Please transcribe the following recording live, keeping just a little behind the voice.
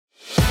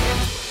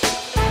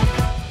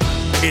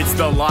It's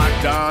the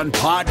Locked On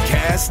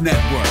Podcast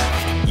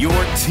Network, your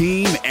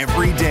team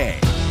every day.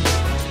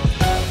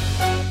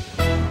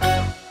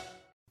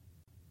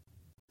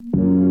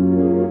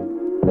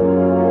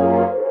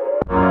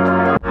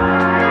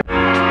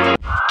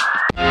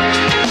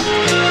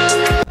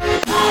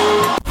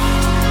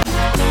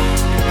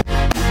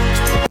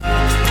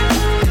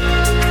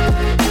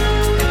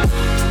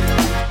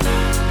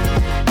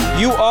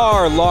 You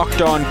are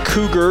Locked On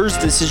Cougars.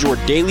 This is your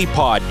daily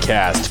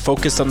podcast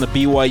focused on the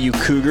BYU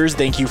Cougars.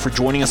 Thank you for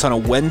joining us on a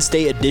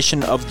Wednesday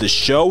edition of the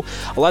show.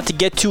 A lot to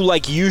get to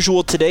like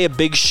usual today, a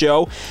big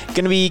show.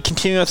 Going to be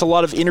continuing with a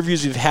lot of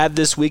interviews we've had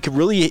this week, a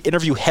really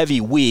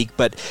interview-heavy week,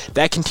 but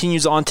that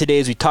continues on today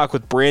as we talk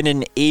with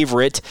Brandon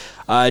Averette,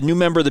 a new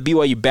member of the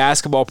BYU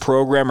basketball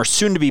program, or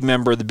soon-to-be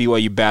member of the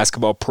BYU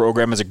basketball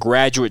program as a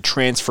graduate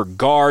transfer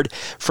guard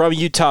from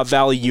Utah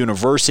Valley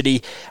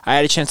University. I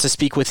had a chance to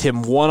speak with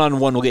him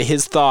one-on-one. We'll get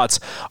his thoughts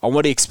on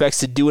what he expects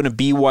to do in a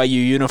BYU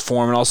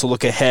uniform and also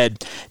look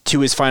ahead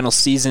to his final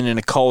season in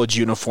a college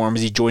uniform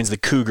as he joins the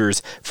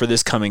Cougars for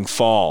this coming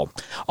fall.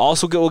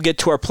 Also, we'll get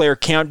to our player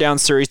countdown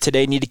series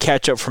today. Need to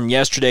catch up from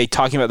yesterday,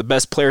 talking about the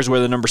best players wear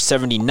the number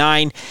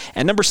 79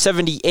 and number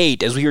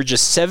 78, as we are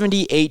just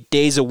 78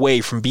 days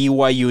away from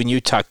BYU and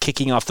Utah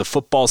kicking off the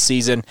football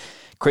season.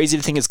 Crazy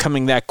to think it's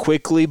coming that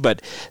quickly, but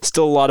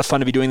still a lot of fun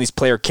to be doing these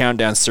player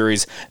countdown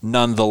series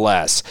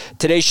nonetheless.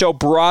 Today's show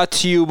brought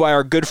to you by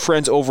our good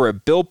friends over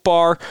at Built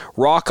Bar,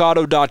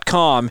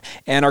 RockAuto.com,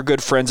 and our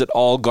good friends at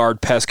All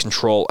Guard Pest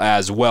Control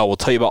as well. We'll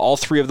tell you about all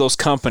three of those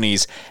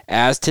companies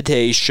as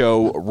today's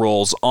show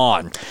rolls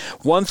on.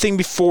 One thing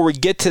before we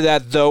get to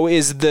that, though,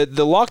 is the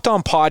Locked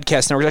On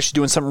Podcast Network is actually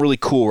doing something really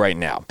cool right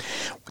now.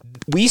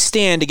 We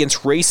stand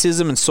against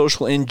racism and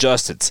social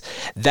injustice.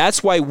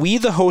 That's why we,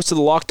 the hosts of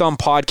the Locked On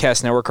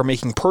Podcast Network, are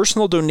making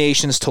personal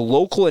donations to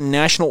local and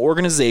national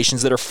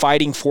organizations that are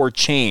fighting for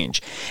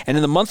change. And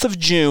in the month of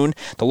June,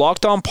 the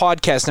Locked On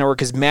Podcast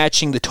Network is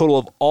matching the total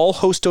of all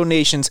host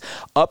donations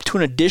up to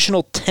an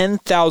additional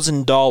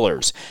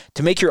 $10,000.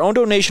 To make your own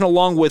donation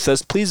along with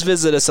us, please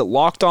visit us at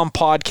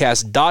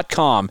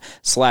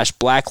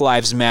lockedonpodcast.com/Black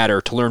Lives Matter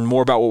to learn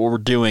more about what we're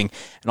doing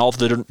and all of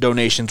the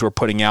donations we're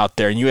putting out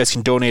there. And you guys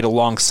can donate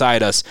alongside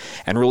us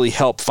and really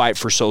help fight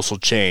for social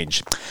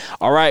change.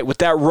 All right, with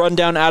that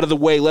rundown out of the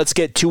way, let's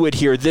get to it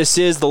here. This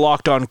is the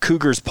Locked On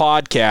Cougars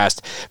podcast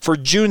for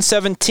June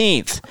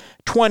 17th,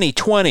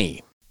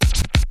 2020.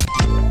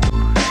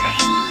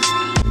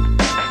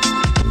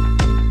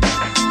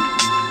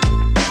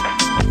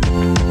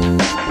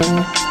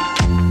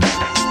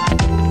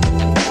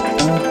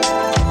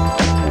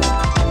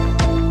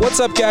 What's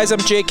up, guys? I'm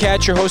Jake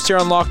Katz, your host here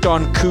on Locked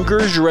On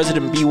Cougars, your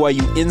resident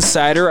BYU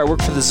insider. I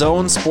work for the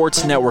Zone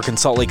Sports Network in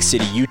Salt Lake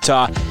City,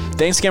 Utah.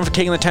 Thanks again for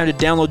taking the time to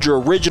download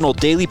your original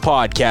daily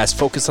podcast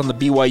focused on the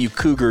BYU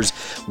Cougars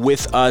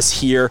with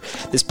us here.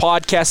 This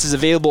podcast is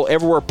available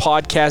everywhere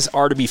podcasts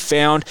are to be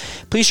found.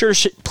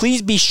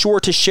 Please be sure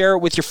to share it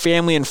with your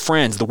family and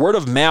friends. The word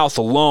of mouth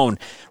alone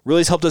really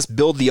has helped us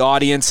build the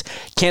audience.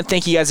 Can't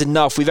thank you guys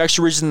enough. We've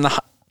actually risen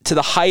to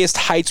the highest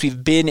heights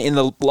we've been in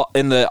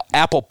the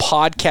Apple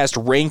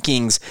Podcast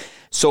rankings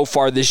so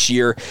far this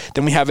year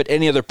than we have at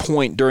any other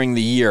point during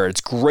the year. It's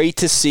great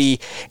to see,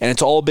 and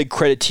it's all a big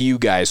credit to you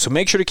guys. So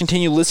make sure to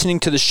continue listening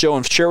to the show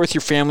and share with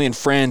your family and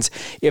friends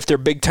if they're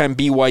big-time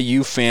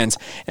BYU fans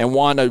and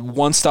want a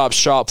one-stop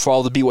shop for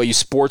all the BYU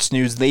sports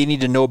news they need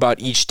to know about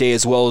each day,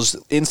 as well as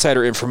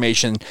insider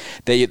information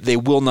that they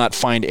will not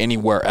find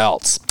anywhere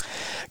else.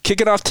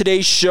 Kicking off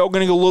today's show,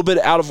 going to go a little bit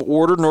out of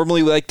order.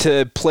 Normally we like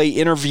to play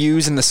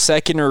interviews in the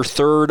second or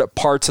third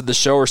parts of the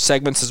show, or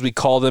segments as we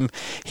call them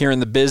here in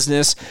the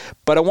business,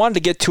 but I wanted to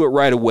get to it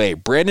right away.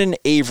 Brandon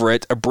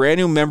Averette, a brand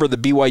new member of the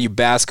BYU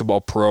basketball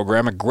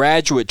program, a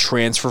graduate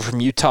transfer from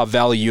Utah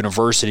Valley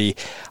University.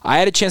 I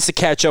had a chance to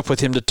catch up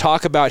with him to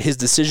talk about his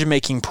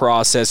decision-making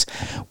process,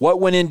 what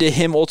went into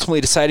him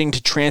ultimately deciding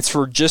to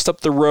transfer just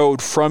up the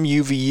road from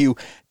UVU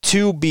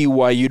to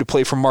BYU to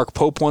play for Mark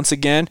Pope once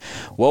again.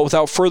 Well,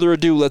 without further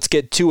ado, let's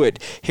get to it.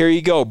 Here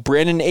you go,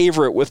 Brandon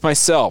Averette with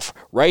myself,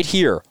 right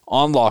here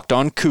on Locked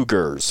On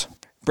Cougars.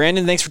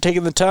 Brandon, thanks for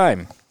taking the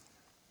time.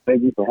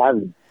 Thank you for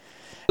having me.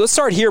 Let's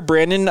start here,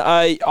 Brandon.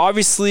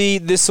 Obviously,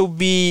 this will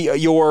be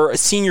your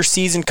senior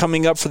season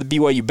coming up for the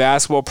BYU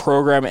basketball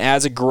program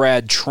as a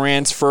grad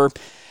transfer.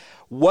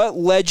 What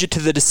led you to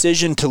the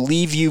decision to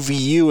leave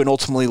UVU and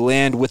ultimately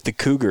land with the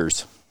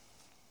Cougars?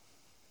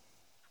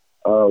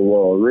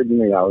 Well,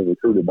 originally I was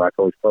recruited by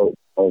Coach Pope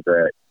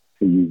over at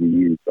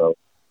UVU. So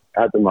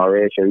after my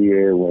redshirt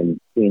year, when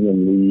seeing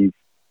him leave,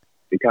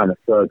 it kind of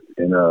sucked.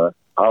 And I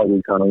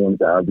always kind of wanted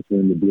the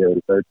opportunity to be able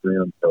to search for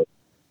him. So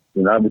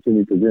when the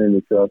opportunity presented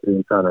itself, it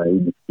was kind of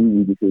an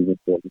easy decision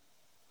for me.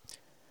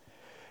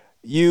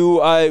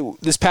 You,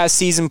 this past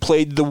season,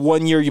 played the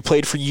 1 year you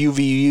played for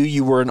UVU.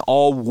 You were an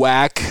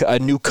all-WAC, a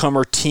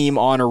newcomer team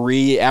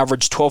honoree,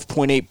 averaged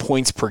 12.8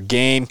 points per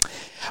game.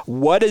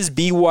 What has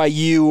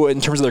BYU,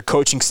 in terms of their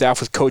coaching staff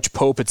with Coach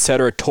Pope, et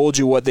cetera, told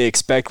you what they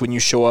expect when you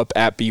show up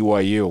at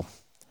BYU?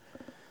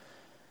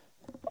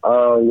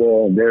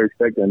 Well, they're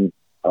expecting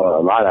a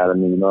lot out of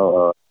me.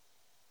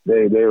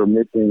 they were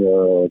missing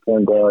a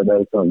point guard.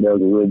 That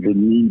was a real good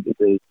need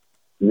that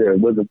they're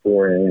looking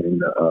for,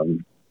 and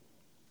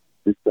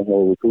just the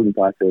whole recruiting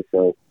process.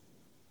 So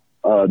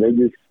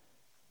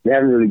they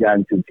haven't really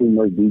gotten into too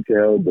much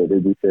detail, but they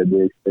just said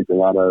they expect a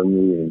lot out of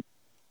me, and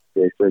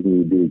they expect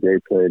me to be a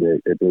great player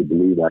that they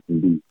believe I can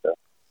be. So.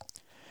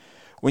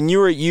 When you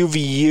were at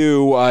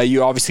UVU,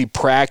 you obviously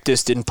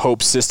practiced in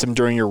Pope's system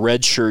during your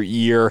redshirt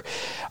year.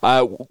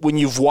 When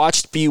you've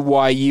watched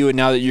BYU and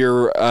now that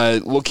you're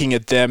looking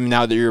at them,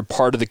 now that you're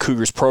part of the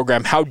Cougars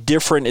program, how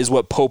different is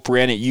what Pope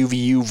ran at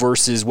UVU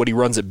versus what he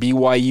runs at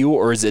BYU,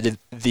 or is it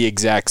the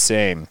exact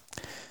same?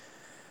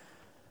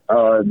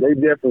 They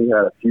definitely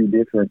had a few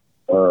different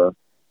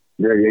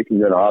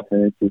variations of the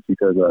offense just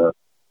because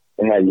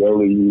they had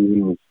Yoli.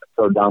 He was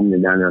so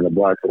dominant down there on the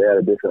block, so they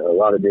had a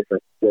lot of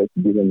different steps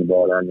to get him the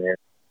ball down there.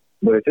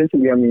 But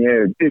essentially, I mean,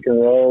 yeah, pick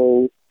and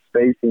roll,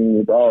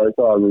 spacing, it's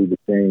all really the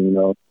same, you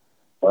know.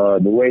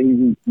 The way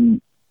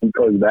he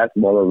coached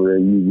basketball over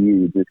at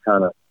UVU is just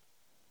kind of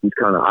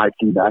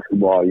IQ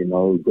basketball, you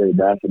know. Great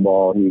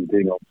basketball. He was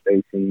big on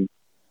spacing,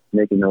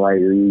 making the right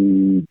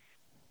reads,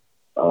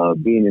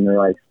 being in the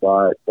right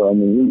spot. So I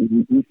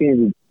mean, he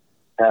seems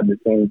to have the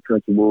same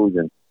principles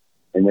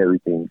and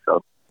everything.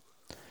 So.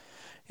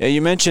 Yeah,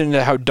 you mentioned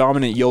how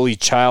dominant Yoli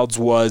Childs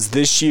was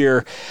this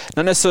year.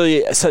 Not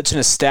necessarily such an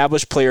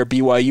established player at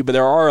BYU, but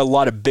there are a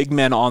lot of big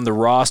men on the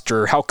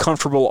roster. How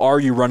comfortable are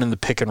you running the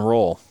pick and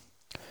roll?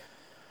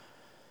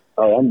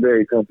 Oh, I'm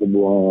very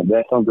comfortable.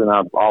 That's something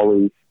I've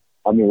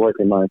been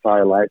working my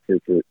entire life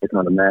to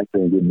kind of master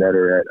and get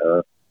better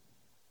at.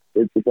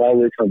 It's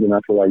always something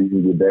I feel like you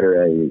can get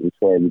better at as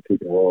far as the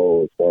pick and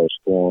roll, as far as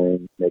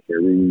scoring, making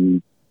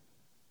reads.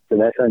 So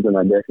that's something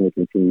I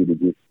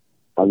definitely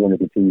I want to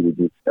continue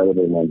to just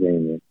elevate my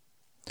game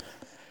in.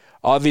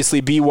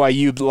 Obviously,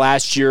 BYU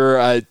last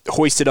year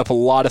hoisted up a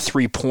lot of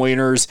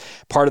three-pointers.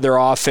 Part of their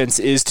offense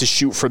is to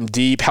shoot from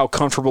deep. How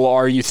comfortable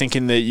are you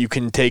thinking that you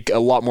can take a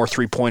lot more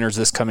three-pointers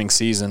this coming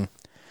season?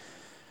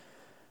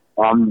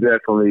 I'm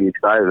definitely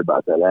excited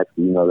about that.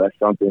 Actually, you know, that's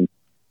something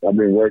I've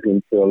been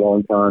working for a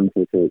long time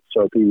to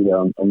show people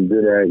that I'm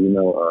good at. You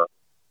know,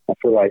 I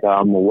feel like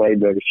I'm a way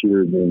better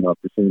shooter than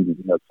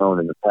percentages have shown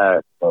in the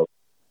past. So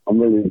I'm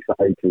really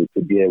excited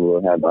to be able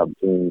to have the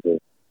opportunity to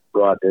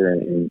go out there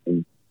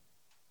and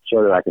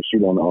show that I can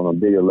shoot on a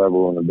bigger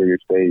level, on a bigger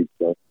stage.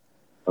 So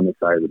I'm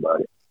excited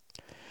about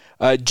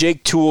it.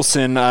 Jake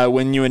Toulson,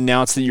 when you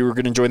announced that you were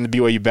going to join the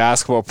BYU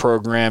basketball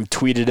program,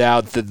 tweeted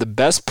out that the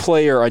best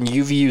player on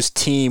UVU's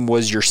team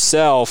was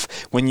yourself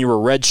when you were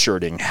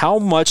redshirting. How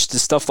much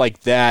does stuff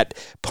like that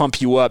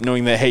pump you up,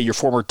 knowing that, hey, your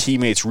former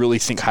teammates really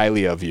think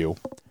highly of you?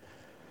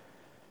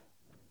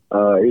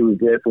 It was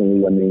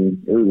definitely,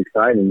 it was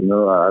exciting, you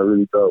know. I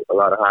really felt a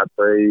lot of high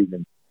praise,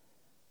 and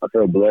I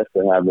felt blessed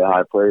to have that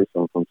high praise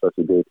from such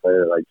a good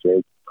player like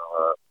Jake.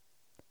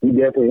 He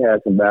definitely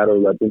had some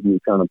battles. I think he was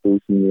kind of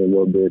boosting me a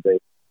little bit.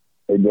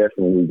 They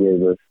definitely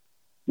gave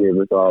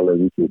us all that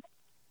we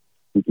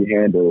could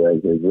handle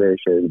as red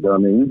shirts.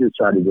 But we just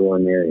tried to go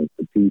in there and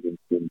compete and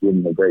give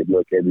him a great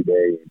look every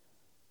day.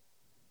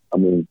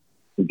 And,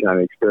 he kind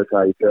of expressed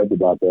how he felt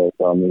about that.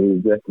 So, it was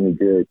definitely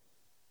good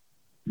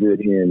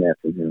hearing that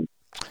from him.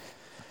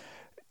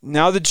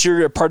 Now that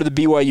you're a part of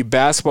the BYU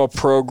basketball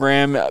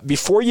program,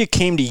 before you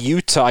came to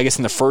Utah, I guess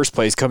in the first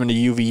place, coming to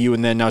UVU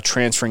and then now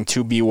transferring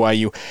to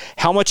BYU,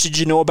 how much did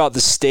you know about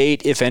the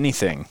state, if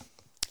anything?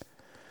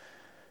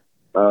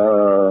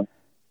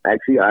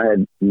 Actually, I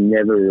had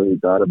never really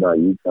thought about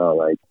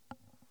Utah.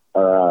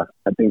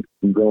 I think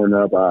growing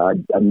up,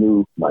 I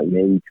knew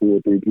maybe 2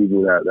 or 3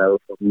 people that were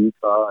from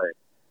Utah, and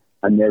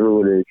I never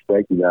would have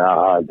expected that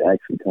I'd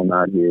actually come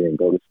out here and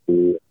go to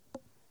school,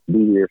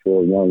 be here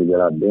for as long as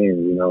I've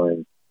been, you know,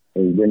 and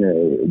it's been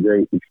a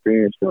great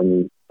experience for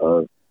me.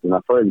 When I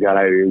first got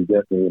out here, it was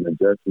definitely an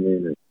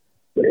adjustment.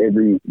 But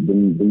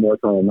the more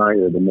time I'm out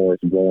here, the more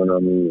it's growing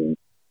on me, and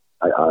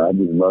I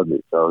just love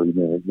it. So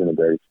it's been a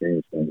great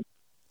experience for me.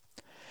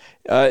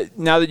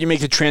 Now that you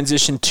make the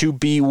transition to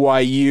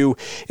BYU,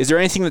 is there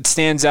anything that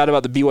stands out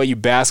about the BYU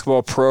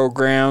basketball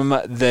program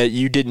that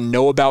you didn't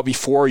know about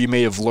before, or you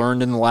may have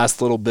learned in the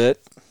last little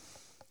bit?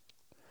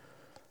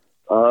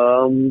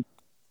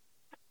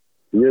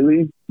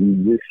 Really,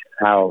 just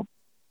how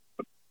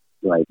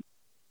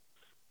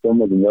so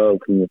much love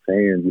from the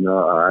fans. You know,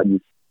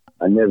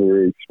 I never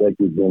really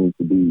expected them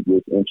to be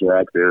this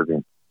interactive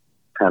and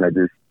kind of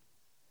just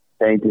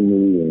thanking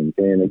me and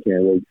saying they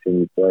can't wait to see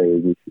me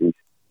play.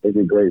 It's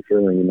a great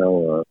feeling, you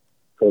know.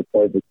 Coach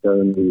Pope was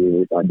telling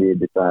me if I did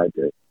decide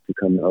to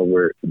come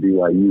over to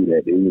BYU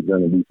that it was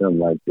going to be something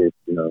like this,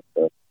 you know.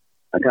 So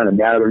I kind of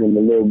doubted him a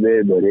little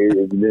bit, but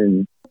it's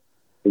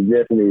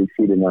definitely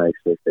exceeded my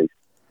expectations.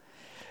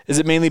 Has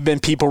it mainly been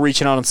people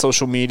reaching out on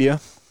social media?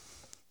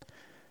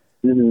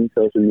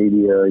 Social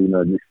media, you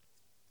know, just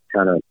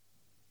kind of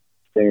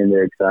saying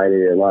they're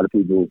excited. A lot of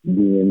people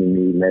DMing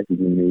me,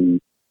 messaging me,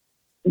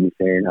 and just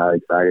saying how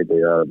excited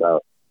they are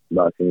about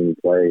seeing me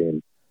play,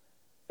 and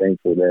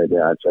thankful that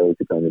I chose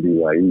to come to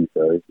BYU.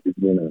 So it's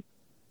been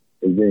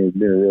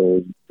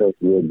real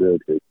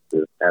good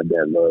to have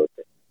that love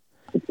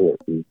support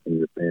from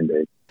your fan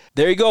base.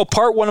 There you go.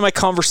 Part one of my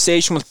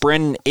conversation with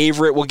Brandon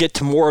Averette. We'll get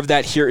to more of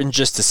that here in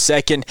just a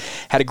second.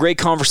 Had a great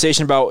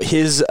conversation about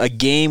his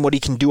game, what he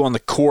can do on the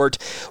court.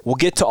 We'll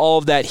get to all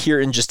of that here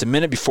in just a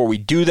minute. Before we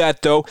do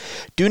that, though,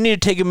 do need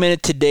to take a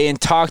minute today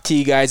and talk to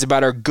you guys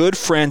about our good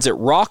friends at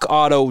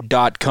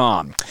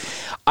rockauto.com.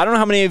 I don't know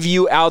how many of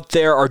you out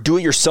there are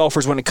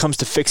do-it-yourselfers when it comes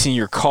to fixing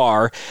your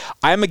car.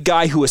 I am a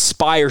guy who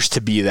aspires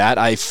to be that.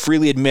 I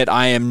freely admit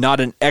I am not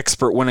an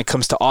expert when it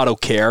comes to auto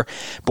care,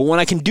 but when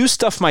I can do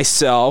stuff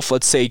myself,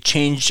 let's say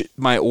change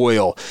my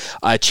oil,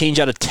 change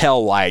out a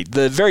tail light,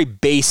 the very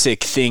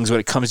basic things when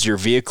it comes to your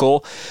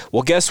vehicle,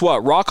 well, guess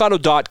what?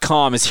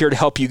 rockauto.com is here to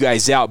help you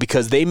guys out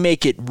because they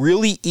make it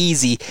really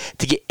easy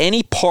to get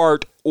any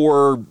part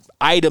or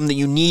item that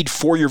you need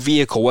for your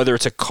vehicle, whether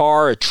it's a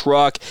car, a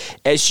truck,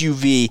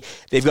 SUV.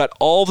 They've got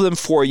all of them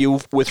for you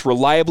with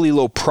reliably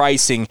low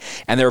pricing,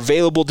 and they're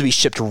available to be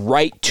shipped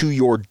right to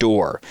your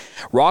door.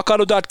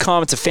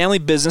 RockAuto.com, it's a family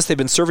business. They've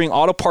been serving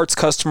auto parts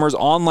customers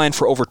online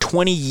for over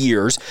 20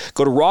 years.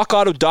 Go to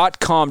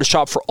RockAuto.com to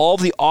shop for all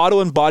of the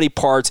auto and body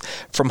parts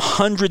from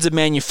hundreds of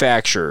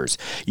manufacturers.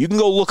 You can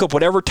go look up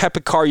whatever type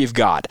of car you've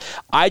got.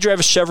 I drive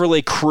a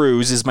Chevrolet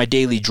Cruze as my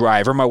daily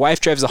driver. My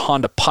wife drives a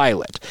Honda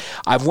Pilot.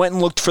 I've went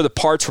and looked for the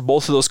parts for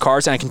both of those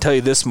cars, and I can tell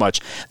you this much.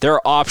 There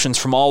are options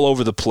from all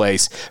over the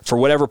place for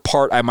whatever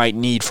part I might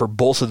need for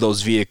both of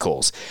those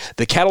vehicles.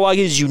 The catalog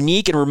is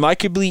unique and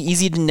remarkably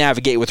easy to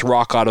navigate with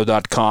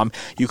rockauto.com.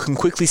 You can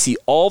quickly see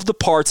all of the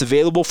parts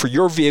available for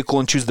your vehicle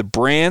and choose the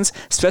brands,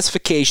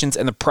 specifications,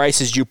 and the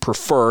prices you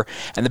prefer.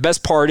 And the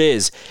best part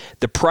is,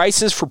 the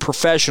prices for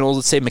professionals,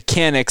 let's say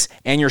mechanics,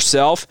 and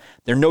yourself,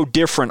 they're no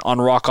different on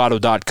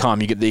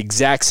rockauto.com. You get the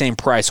exact same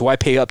price, so I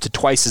pay up to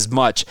twice as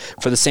much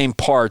for the same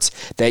parts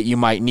that you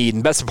might need.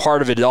 And the best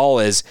part of it all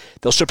is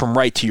they'll ship them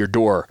right to your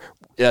door.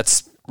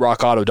 That's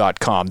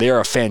rockauto.com. They are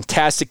a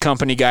fantastic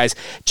company, guys.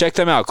 Check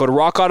them out. Go to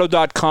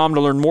rockauto.com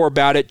to learn more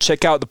about it.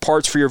 Check out the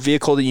parts for your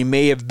vehicle that you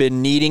may have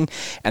been needing,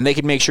 and they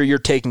can make sure you're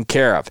taken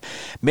care of.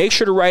 Make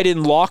sure to write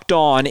in Locked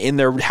On in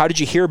their How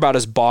Did You Hear About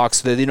Us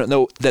box so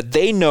that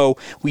they know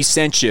we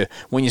sent you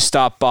when you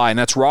stop by, and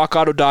that's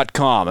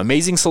rockauto.com.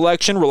 Amazing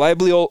selection,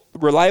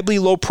 reliably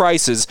low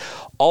prices,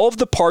 all of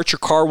the parts your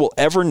car will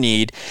ever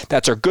need.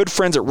 That's our good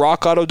friends at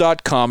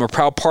rockauto.com, a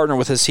proud partner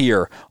with us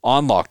here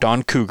on Locked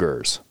On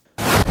Cougars.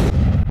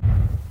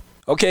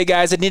 Okay,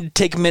 guys, I need to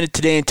take a minute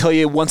today and tell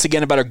you once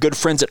again about our good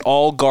friends at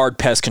All Guard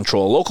Pest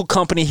Control, a local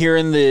company here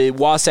in the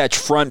Wasatch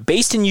Front,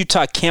 based in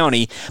Utah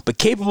County, but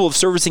capable of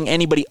servicing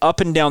anybody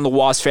up and down the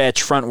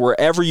Wasatch Front,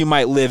 wherever you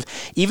might live,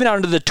 even out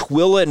into the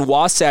Tooele and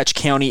Wasatch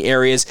County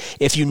areas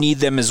if you need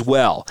them as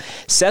well.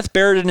 Seth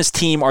Barrett and his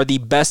team are the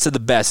best of the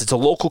best. It's a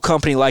local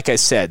company, like I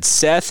said.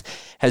 Seth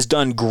has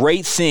done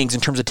great things in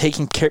terms of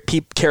taking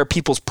care of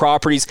people's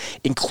properties,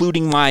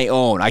 including my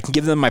own. I can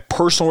give them my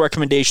personal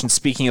recommendations,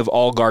 speaking of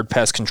All Guard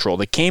Pest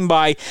Control. They came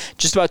by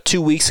just about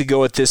 2 weeks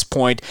ago at this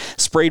point,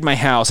 sprayed my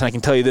house, and I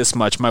can tell you this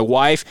much. My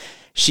wife,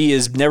 she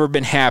has never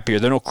been happier.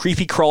 There are no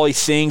creepy crawly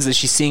things that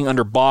she's seeing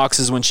under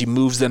boxes when she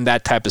moves them,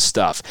 that type of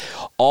stuff.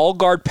 All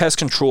Guard Pest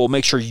Control,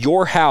 make sure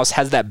your house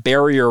has that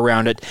barrier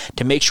around it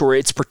to make sure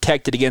it's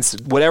protected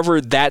against whatever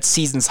that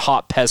season's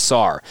hot pests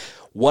are.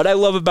 What I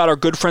love about our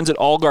good friends at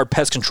All Guard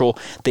Pest Control,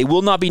 they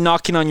will not be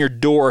knocking on your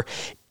door.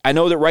 I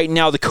know that right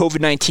now the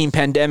COVID-19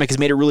 pandemic has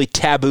made it really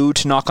taboo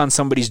to knock on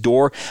somebody's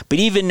door, but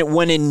even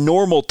when in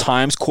normal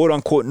times,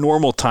 quote-unquote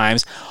normal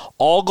times,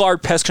 All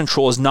Guard Pest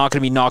Control is not going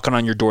to be knocking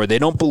on your door. They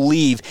don't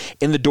believe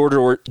in the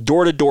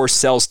door-to-door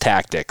sales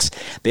tactics.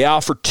 They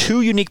offer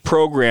two unique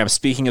programs,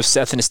 speaking of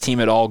Seth and his team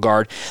at All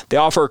Guard. They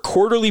offer a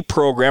quarterly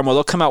program where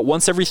they'll come out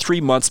once every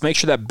 3 months, make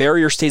sure that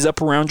barrier stays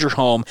up around your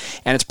home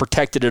and it's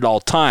protected at all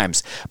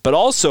times. But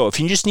also, if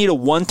you just need a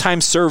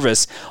one-time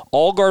service,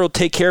 All Guard will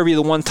take care of you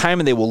the one time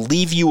and they will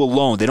leave you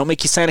alone. They don't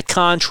make you sign a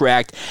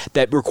contract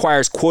that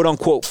requires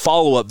quote-unquote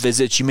follow-up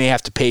visits you may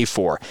have to pay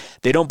for.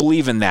 They don't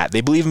believe in that.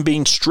 They believe in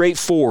being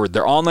straightforward.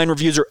 Their online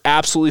reviews are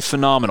absolutely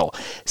phenomenal.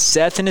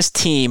 Seth and his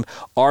team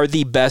are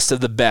the best of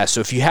the best. So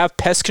if you have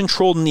pest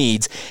control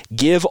needs,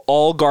 give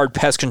All Guard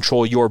Pest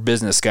Control your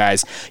business,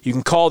 guys. You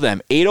can call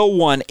them.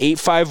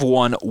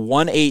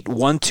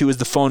 801-851-1812 is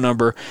the phone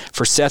number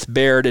for Seth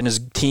Baird and his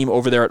team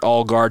over there at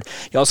All Guard.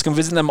 You also can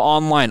visit them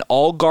online,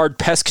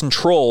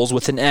 allguardpestcontrols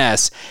with an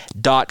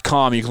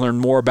S.com. You can learn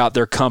more about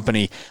their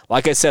company.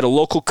 Like I said, a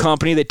local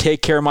company. They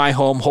take care of my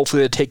home.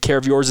 Hopefully they take care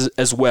of yours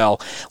as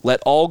well. Let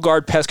All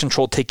Guard Pest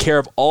Control take care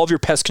of all of your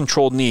pest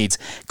control needs.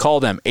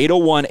 Call them,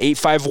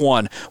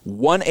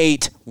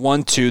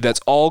 801-851-1812. That's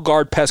All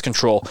Guard Pest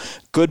Control.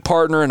 Good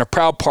partner and a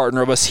proud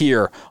partner of us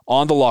here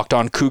on the Locked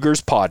On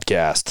Cougars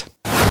podcast.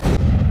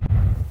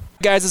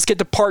 Guys, let's get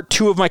to part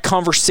two of my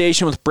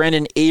conversation with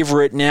Brandon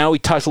Averette now. We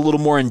talked a little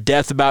more in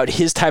depth about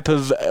his type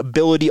of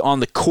ability on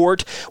the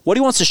court. What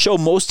he wants to show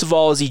most of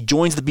all is he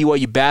joins the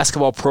BYU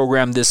basketball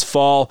program this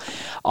fall.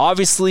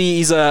 Obviously,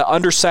 he's an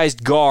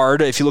undersized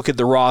guard. If you look at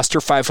the roster,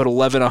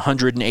 5'11",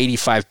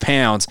 185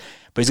 pounds.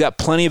 But he's got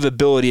plenty of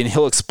ability, and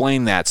he'll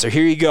explain that. So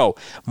here you go.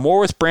 More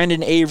with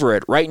Brandon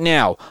Averette right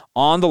now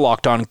on the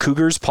Locked On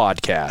Cougars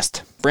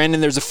podcast.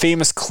 Brandon, there's a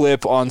famous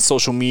clip on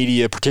social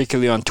media,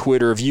 particularly on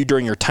Twitter, of you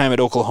during your time at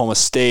Oklahoma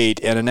State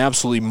and an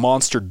absolutely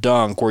monster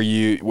dunk where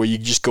you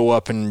just go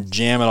up and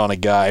jam it on a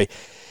guy.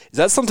 Is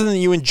that something that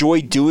you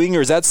enjoy doing,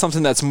 or is that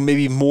something that's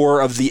maybe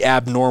more of the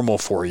abnormal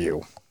for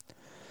you?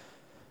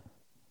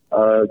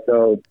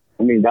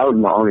 That was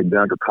my only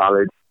dunk of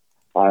college.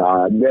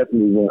 I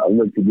definitely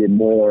look to get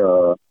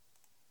more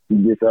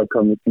this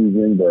upcoming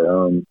season, but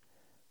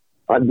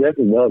I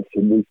definitely love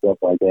to do stuff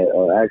like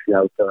that. Actually,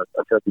 I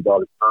tell people all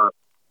the time,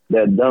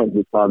 that dunk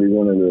was probably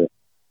one of the,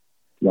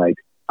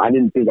 I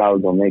didn't think I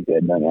was going to make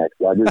that dunk,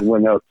 actually. I just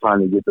went up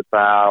trying to get the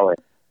foul, and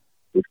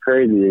it's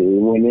crazy.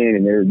 It went in,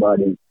 and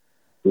everybody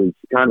was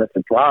kind of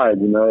surprised,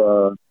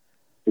 So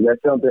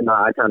that's something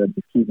I kind of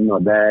just keep in my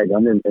bag.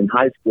 In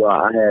high school,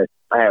 I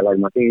had like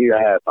my senior year,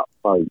 I had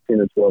probably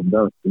 10 or 12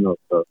 dunks,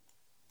 so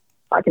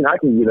I can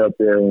get up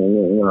there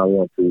when I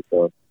want to.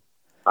 So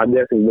I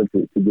definitely look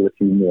to get a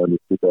few more to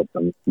pick up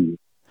on the season.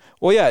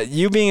 Well, yeah,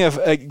 you being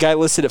a guy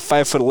listed at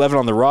 5'11"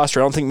 on the roster,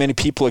 I don't think many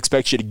people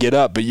expect you to get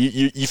up, but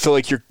you feel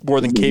like you're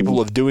more than capable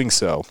of doing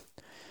so.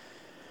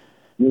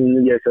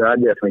 Yes, sir. I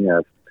definitely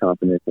have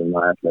confidence in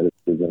my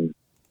athleticism.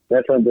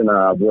 That's something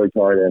I've worked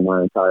hard at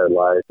my entire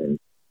life, and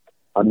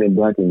I've been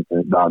dunking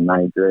since about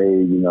 9th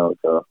grade,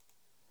 So,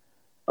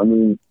 just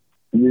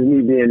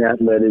me being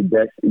athletic,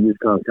 it just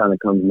kind of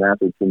comes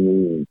natural to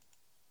me, and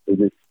it's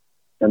just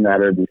a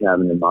matter of just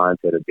having the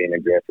mindset of being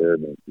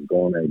aggressive and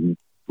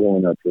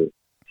going up to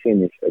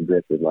finish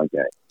aggressive like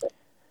that.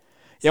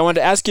 Yeah, I wanted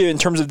to ask you in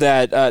terms of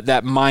that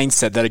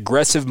mindset, that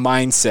aggressive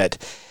mindset.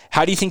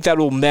 How do you think that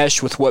will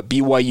mesh with what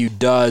BYU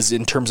does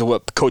in terms of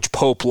what Coach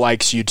Pope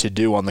likes you to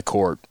do on the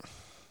court?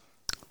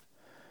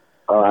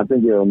 I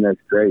think it'll mesh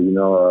great.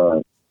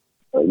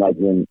 Like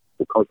when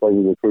the Coach Pope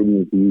was recruiting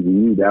me to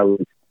UVU,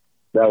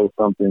 that was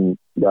something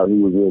that he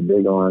was real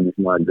big on. Just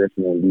my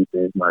aggression on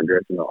defense, my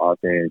aggression on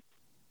offense,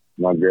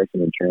 my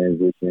aggression in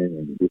transition,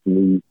 and just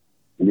me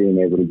being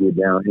able to get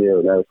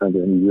downhill. That was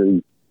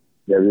something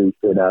that really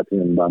stood out to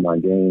him about my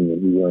game,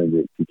 and he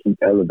wanted to keep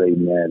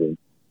elevating that,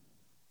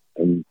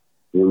 and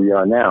here we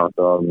are now.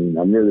 So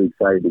I'm really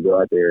excited to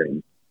go out there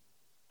and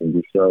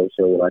just show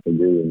what I can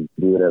do and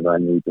do whatever I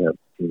need to help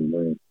the team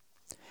win.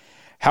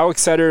 How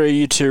excited are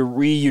you to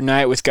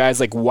reunite with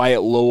guys like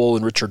Wyatt Lowell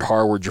and Richard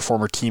Harward, your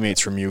former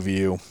teammates from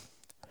UVU?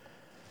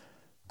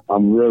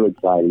 I'm real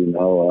excited.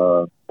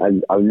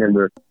 I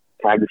remember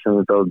practicing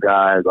with those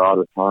guys all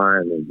the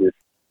time, and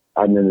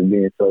I remember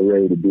being so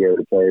ready to be able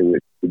to play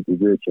with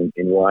Rich and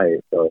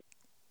Wyatt. So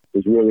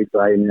it's really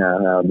exciting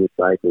how this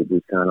cycle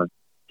just kind of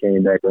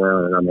came back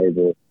around, and I'm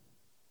able to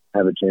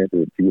have a chance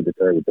to get the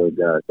third with those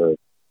guys. So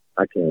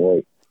I can't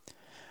wait.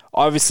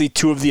 Obviously,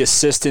 two of the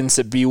assistants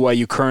at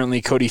BYU currently,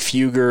 Cody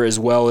Cougar as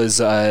well as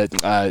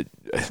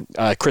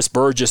Chris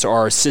Burgess,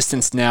 are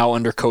assistants now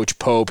under Coach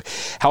Pope.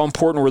 How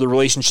important were the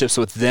relationships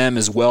with them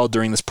as well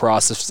during this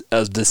process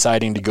of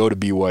deciding to go to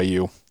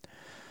BYU?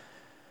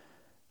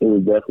 It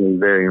was definitely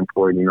very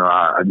important.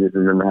 I just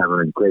remember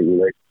having a great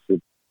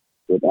relationship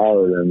with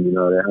all of them.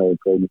 That whole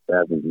coaching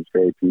staff was just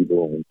great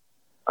people. And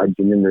I just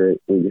remember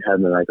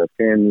having like a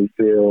family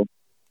feel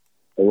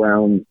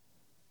around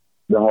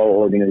the whole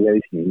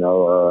organization.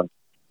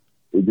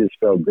 It just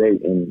felt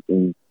great,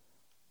 and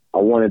I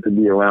wanted to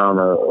be around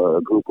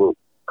a group of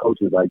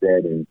coaches like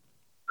that, and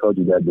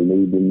coaches that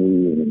believed in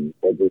me, and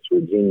that just were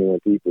genuine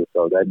people.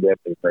 So that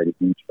definitely played a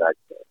huge factor.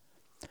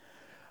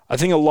 I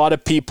think a lot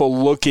of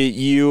people look at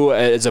you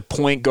as a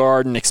point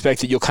guard and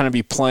expect that you'll kind of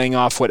be playing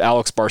off what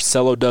Alex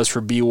Barcelo does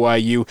for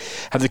BYU.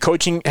 Has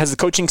the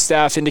coaching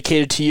staff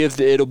indicated to you that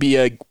it'll be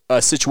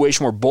a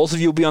situation where both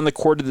of you will be on the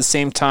court at the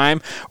same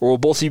time, or will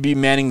both of you be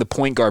manning the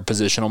point guard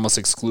position almost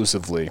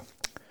exclusively?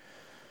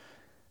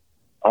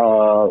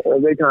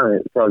 They kind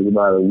of talked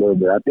about it a little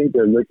bit. I think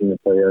they're looking to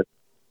play us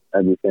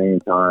at the same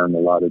time a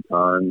lot of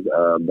times,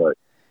 but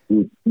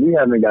we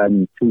haven't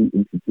gotten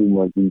into too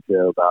much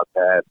detail about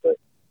that. But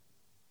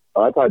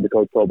I talked to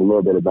Coach Pope a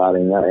little bit about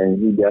it, and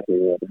he definitely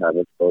wants to have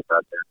us both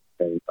out there at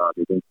the same time.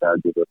 He thinks that'll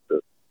give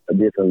us a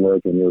different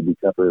look, and it'll be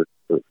tougher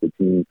for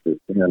teams to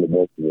handle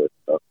both of us.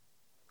 So.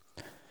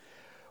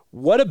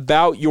 What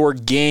about your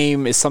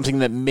game is something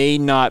that may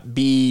not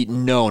be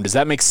known? Does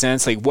that make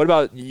sense? Like, what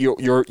about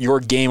your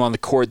game on the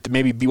court that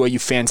maybe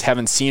BYU fans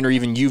haven't seen, or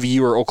even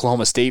UVU or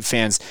Oklahoma State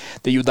fans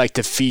that you'd like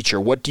to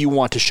feature? What do you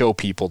want to show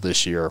people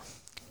this year?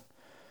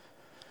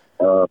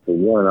 For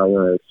one, I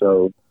want to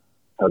show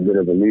how good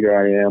of a leader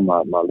I am,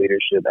 my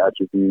leadership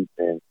attributes,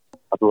 and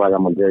I feel like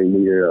I'm a great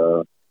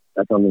leader.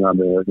 That's something I've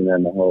been working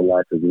at my whole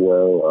life as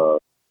well.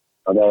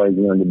 I've always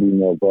wanted to be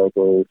more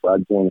vocal, so I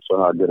just want to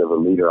show how good of a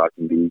leader I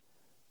can be,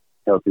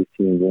 help this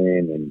team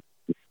win, and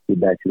just get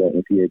back to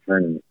that NCAA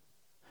tournament.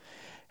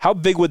 How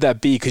big would that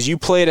be? Because you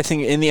played, I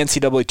think, in the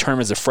NCAA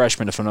tournament as a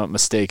freshman, if I'm not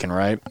mistaken,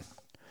 right?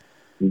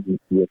 Mm-hmm.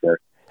 Yes, sir.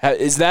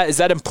 Is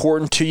that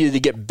important to you to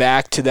get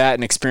back to that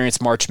and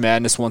experience March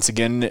Madness once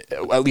again,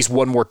 at least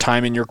one more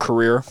time in your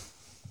career?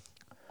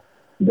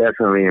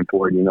 Definitely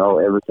important.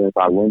 Ever since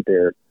I went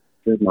there,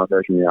 since my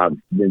freshman year, I've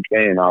been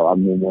saying I've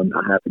been wanting.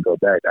 I have to go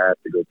back.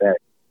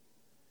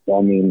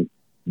 So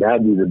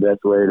that'd be the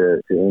best way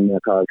to end my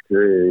college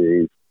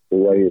career is the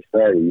way it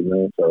started, you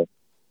know. So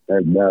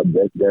that's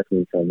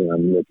definitely something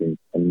I'm looking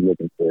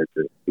forward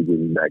to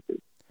getting back to.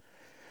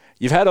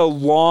 You've had a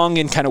long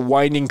and kind of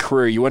winding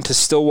career. You went to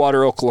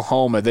Stillwater,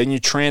 Oklahoma. Then you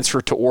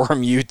transferred to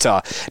Orem,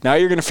 Utah. Now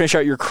you're going to finish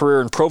out your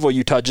career in Provo,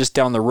 Utah, just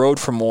down the road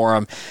from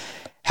Orem.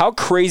 How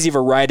crazy of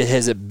a ride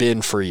has it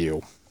been for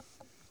you?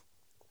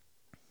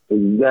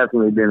 It's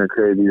definitely been a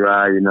crazy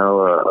ride. You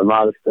know, a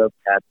lot of stuff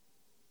happened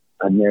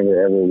I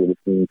never ever would have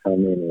seen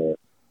coming or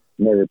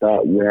never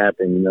thought would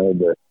happen. You know,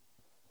 but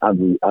I've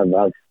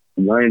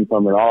learned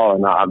from it all,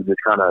 and I've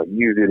just kind of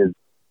used it as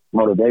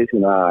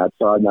motivation. I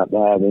tried not to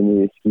have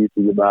any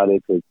excuses about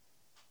it because,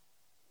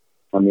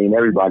 I mean,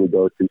 everybody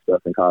goes through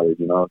stuff in college,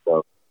 you know.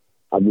 So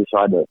I just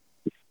tried to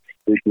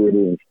stick with it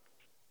and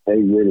stay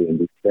with it and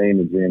just stay in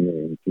the gym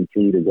and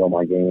continue to grow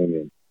my game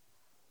and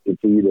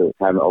continue to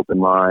have an open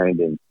mind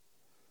and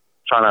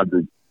try not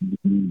to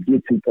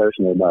get too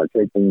personal about it,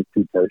 take things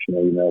too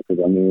personal, you know,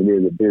 because, I mean, it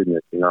is a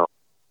business, you know.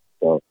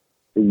 So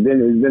it's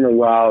been a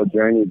wild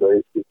journey,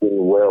 but it's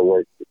been well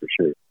worth it for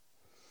sure.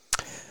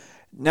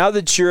 Now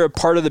that you're a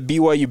part of the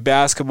BYU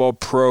basketball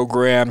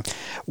program,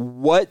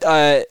 what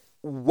do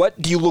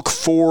you look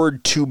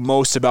forward to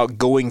most about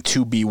going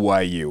to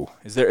BYU?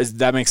 Does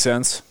that make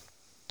sense?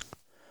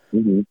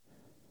 Mm-hmm.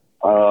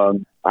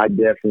 I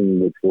definitely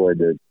look forward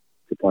to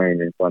playing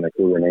in front of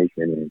Cougar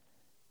Nation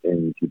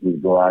and to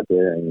just go out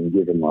there and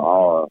give them my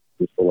all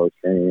just for those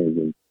fans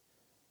and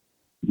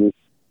just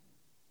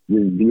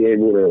be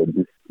able to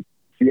just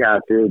see how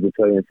it feels to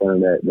play in front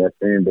of that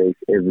fan base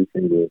every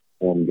single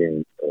home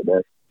game. So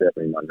that's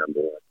definitely my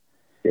number one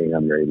thing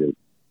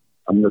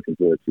I'm looking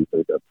forward to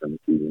for the upcoming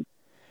season.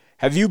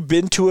 Have you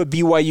been to a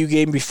BYU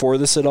game before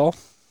this at all?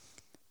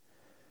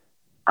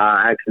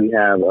 I actually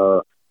have.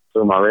 So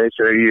my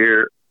redshirt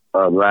year,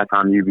 last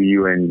time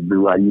UVU and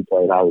BYU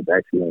played, I was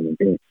actually on the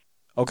bench.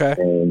 Okay.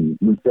 And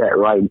we sat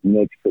right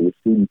next to the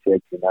student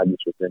section. I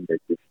just remember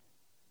just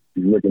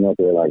looking up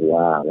there like,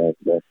 wow,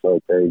 that's so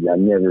crazy. I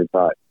never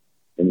thought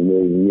in a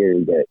million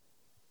years that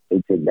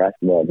they take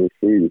basketball this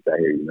serious out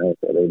here, you know.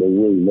 So they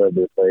really love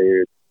their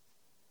players.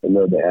 They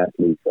love the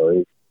athletes. So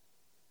it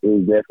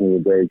was definitely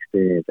a great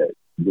experience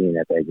being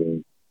at that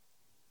game.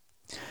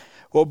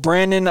 Well,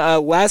 Brandon,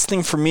 last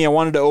thing for me, I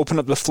wanted to open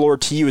up the floor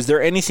to you. Is there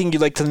anything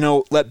you'd like to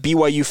let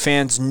BYU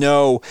fans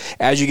know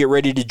as you get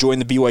ready to join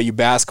the BYU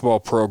basketball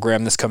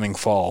program this coming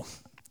fall?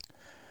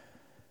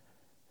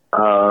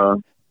 I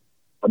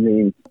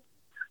mean,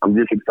 I'm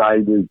just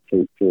excited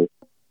to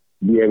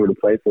be able to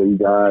play for you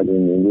guys,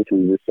 and this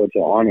is just such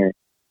an honor.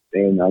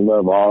 And I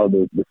love all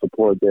the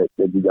support that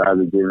you guys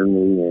are giving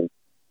me, and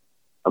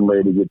I'm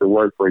ready to get to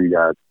work for you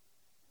guys.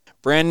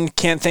 Brandon,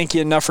 can't thank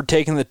you enough for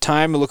taking the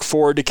time. I look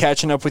forward to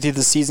catching up with you as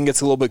the season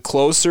gets a little bit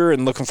closer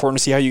and looking forward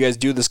to see how you guys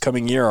do this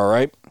coming year, all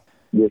right?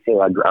 Yes,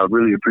 sir. I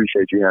really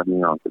appreciate you having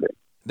me on today.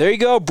 There you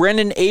go,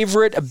 Brandon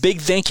Averette. A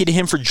big thank you to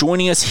him for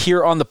joining us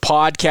here on the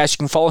podcast. You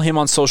can follow him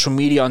on social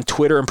media, on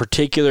Twitter in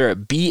particular,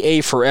 at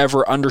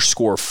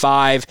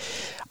BAForever_5.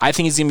 I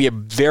think he's going to be a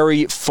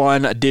very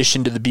fun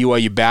addition to the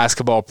BYU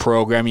basketball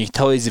program. You can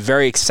tell he's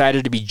very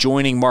excited to be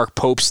joining Mark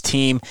Pope's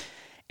team.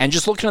 And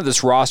just looking at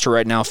this roster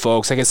right now,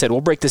 folks, like I said,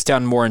 we'll break this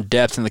down more in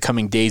depth in the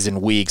coming days and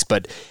weeks.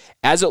 But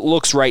as it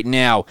looks right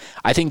now,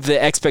 I think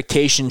the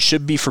expectation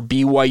should be for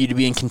BYU to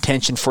be in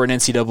contention for an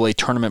NCAA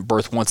tournament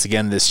berth once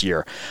again this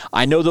year.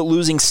 I know that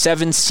losing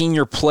 7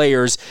 senior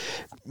players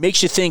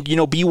makes you think,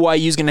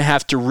 BYU is going to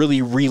have to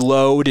really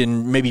reload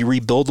and maybe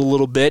rebuild a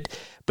little bit.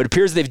 But it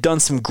appears they've done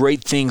some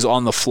great things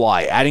on the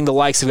fly, adding the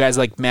likes of guys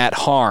like Matt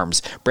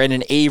Harms,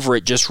 Brandon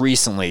Averette just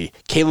recently.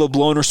 Caleb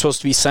Lohner supposed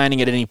to be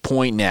signing at any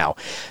point now.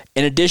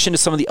 In addition to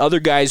some of the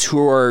other guys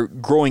who are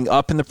growing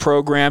up in the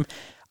program,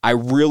 I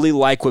really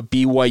like what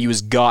BYU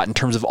has got in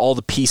terms of all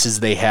the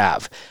pieces they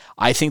have.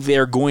 I think they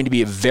are going to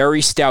be a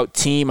very stout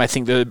team. I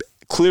think they're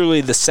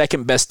clearly the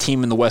second best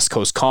team in the West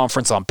Coast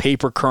Conference on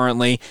paper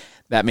currently.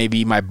 That may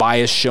be my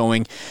bias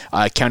showing,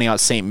 counting out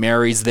St.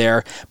 Mary's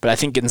there. But I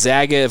think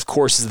Gonzaga, of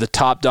course, is the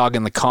top dog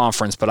in the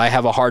conference, but I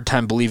have a hard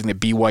time believing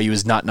that BYU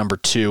is not number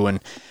 2. And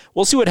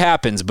we'll see what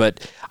happens,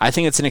 but I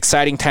think it's an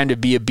exciting time to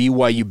be a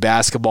BYU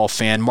basketball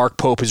fan. Mark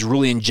Pope has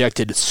really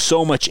injected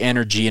so much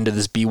energy into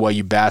this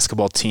BYU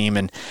basketball team,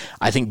 and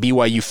I think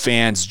BYU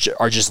fans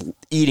are just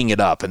eating it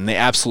up, and they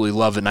absolutely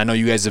love it. And I know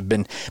you guys have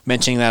been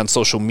mentioning that on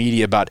social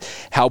media about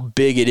how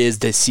big it is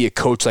to see a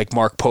coach like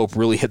Mark Pope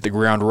really hit the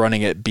ground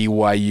running at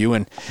BYU,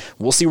 and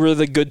we'll see where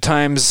the good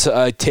times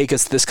take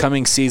us this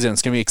coming season.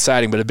 It's going to be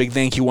exciting, but a big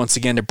thank you once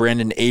again to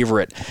Brandon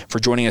Averette for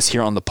joining us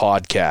here on the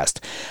podcast.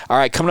 All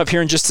right, coming up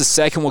here in just a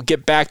second, we'll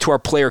get back to our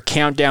player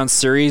countdown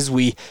series.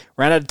 We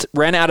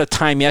ran out of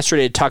time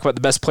yesterday to talk about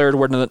the best player to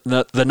wear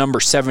the number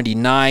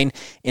 79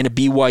 in a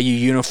BYU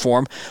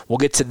uniform. We'll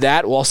get to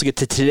that. We'll also get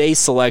to today's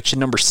selection,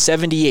 number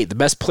 78, the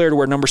best player to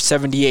wear number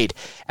 78,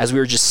 as we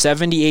were just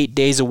 78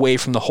 days away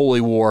from the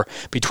Holy War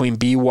between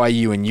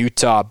BYU and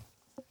Utah.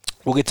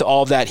 We'll get to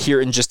all of that here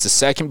in just a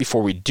second.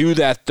 Before we do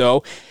that,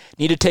 though,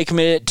 need to take a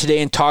minute today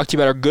and talk to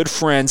you about our good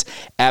friends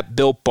at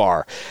Built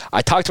Bar.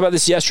 I talked about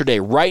this yesterday.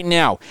 Right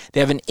now, they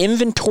have an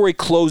inventory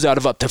closeout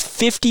of up to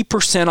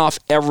 50% off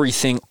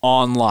everything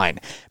online.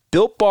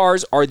 Built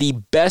Bars are the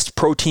best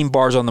protein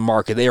bars on the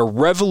market. They are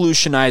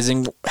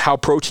revolutionizing how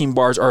protein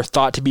bars are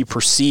thought to be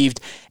perceived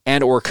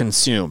and or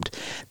consumed.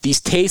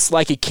 These taste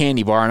like a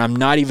candy bar, and I'm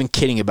not even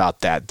kidding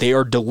about that. They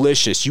are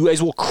delicious. You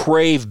guys will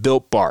crave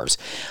Built Bars.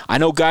 I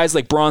know guys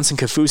like Bronson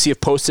Kafusi have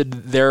posted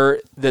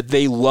there that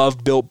they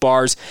love Built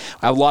Bars.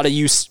 I have a lot of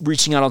you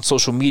reaching out on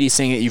social media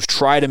saying that you've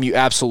tried them, you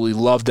absolutely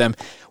love them.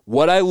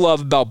 What I love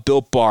about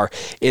Built Bar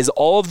is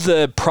all of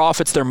the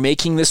profits they're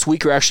making this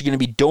week are actually going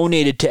to be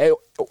donated to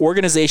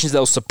organizations that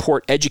will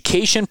support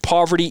education,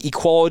 poverty,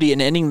 equality,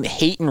 and ending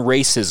hate and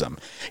racism.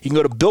 You can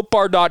go to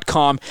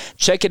BuiltBar.com,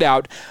 check it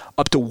out.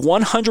 Up to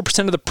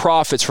 100% of the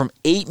profits from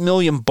 8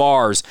 million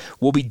bars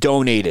will be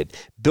donated.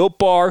 Built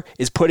Bar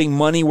is putting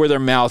money where their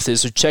mouth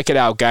is, so check it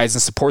out, guys,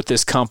 and support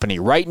this company.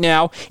 Right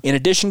now, in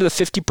addition to the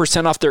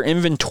 50% off their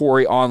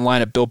inventory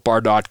online at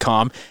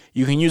BuiltBar.com,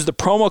 you can use the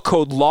promo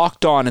code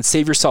LOCKEDON and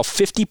save yourself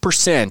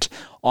 50%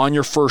 on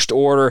your first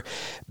order.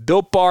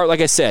 Built Bar,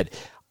 like I said,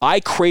 I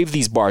crave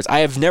these bars. I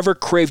have never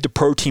craved a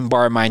protein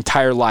bar in my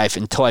entire life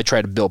until I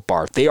tried a Built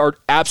Bar. They are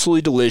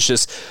absolutely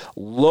delicious,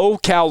 low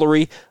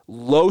calorie,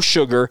 low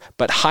sugar,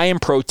 but high in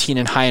protein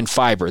and high in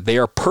fiber. They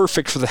are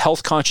perfect for the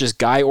health-conscious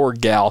guy or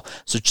gal,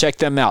 so check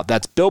them out.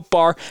 That's Built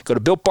Bar. Go to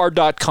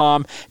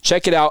BuiltBar.com.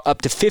 Check it out.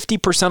 Up to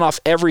 50%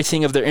 off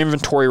everything of their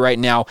inventory right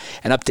now,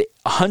 and up to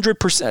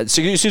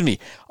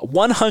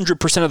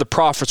 100% of the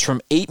profits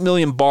from 8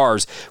 million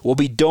bars will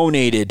be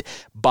donated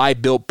by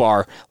Built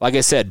Bar. Like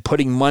I said,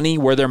 putting money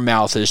where their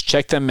mouth is.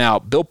 Check them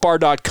out.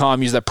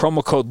 BuiltBar.com. Use that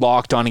promo code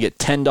LOCKED ON and get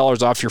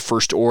 $10 off your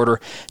first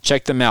order.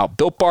 Check them out.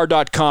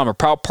 BuiltBar.com, a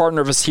proud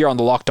partner of us here on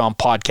the Locked On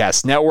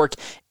Podcast Network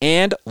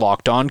and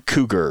Locked On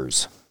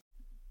Cougars.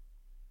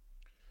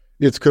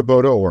 It's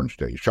Kubota Orange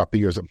Day. Shop the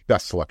year's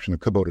best selection of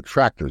Kubota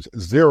tractors,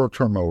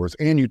 zero-turn mowers,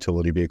 and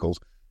utility vehicles,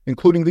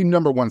 including the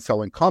 #1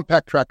 selling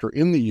compact tractor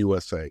in the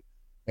USA.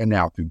 And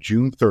now through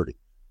June 30,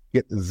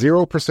 get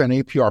 0%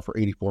 APR for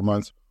 84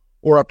 months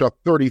or up to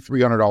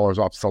 $3,300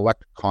 off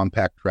select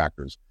compact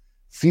tractors.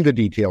 See the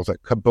details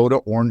at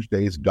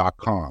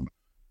KubotaOrangeDays.com.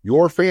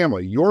 Your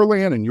family, your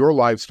land, and your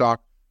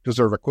livestock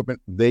deserve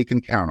equipment they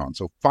can count on.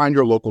 So find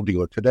your local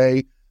dealer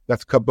today.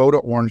 That's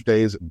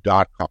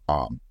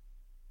KubotaOrangeDays.com.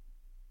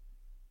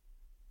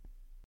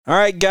 All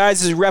right,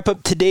 guys, as we wrap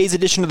up today's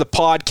edition of the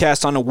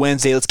podcast on a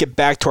Wednesday, let's get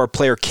back to our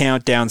player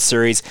countdown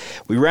series.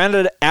 We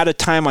ran out of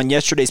time on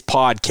yesterday's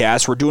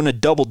podcast. We're doing a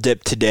double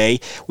dip today.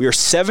 We are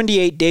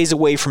 78 days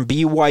away from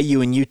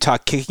BYU and Utah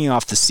kicking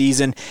off the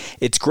season.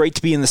 It's great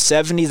to be in the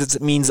 70s.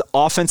 It means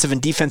offensive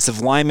and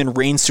defensive linemen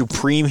reign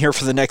supreme here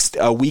for the next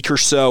week or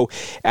so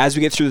as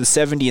we get through the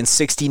 70 and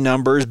 60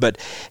 numbers. But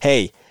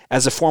hey,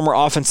 as a former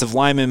offensive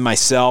lineman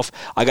myself,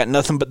 I got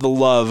nothing but the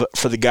love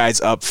for the guys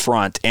up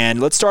front.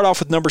 And let's start off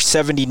with number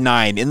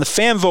 79. In the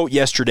fan vote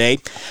yesterday,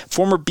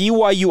 former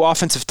BYU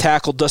offensive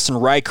tackle Dustin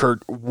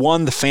Reichert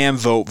won the fan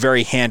vote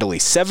very handily.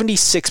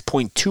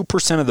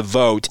 76.2% of the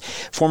vote.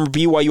 Former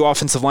BYU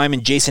offensive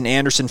lineman Jason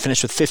Anderson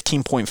finished with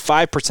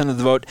 15.5% of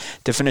the vote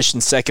to finish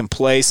in second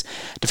place.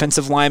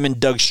 Defensive lineman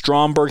Doug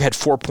Stromberg had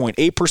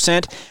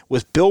 4.8%,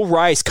 with Bill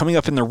Rice coming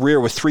up in the rear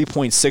with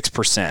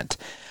 3.6%.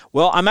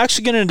 Well, I'm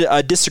actually going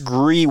to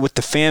disagree with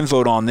the fan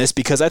vote on this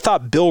because I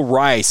thought Bill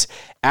Rice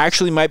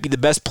actually might be the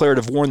best player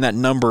to have worn that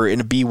number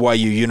in a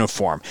BYU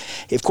uniform.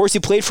 Of course,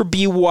 he played for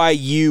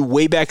BYU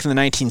way back in the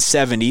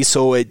 1970s,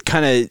 so it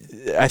kind of,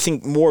 I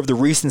think more of the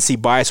recency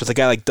bias with a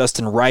guy like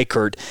Dustin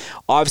Reichert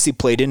obviously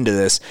played into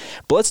this.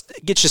 But let's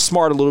get you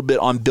smart a little bit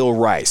on Bill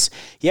Rice.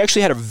 He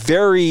actually had a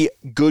very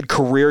good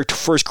career.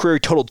 For his career, he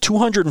totaled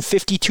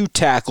 252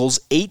 tackles,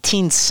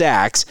 18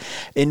 sacks.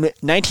 In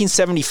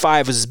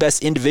 1975 was his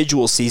best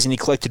individual season. He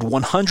collected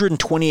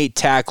 128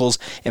 tackles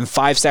and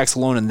 5 sacks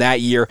alone in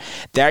that year.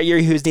 That year,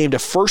 he was named a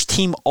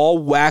first-team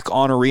All-WAC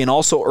honoree and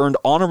also earned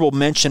honorable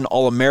mention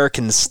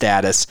All-American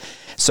status.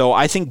 So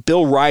I think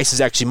Bill Rice is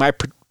actually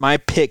my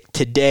pick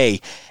today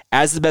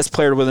as the best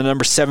player with a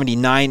number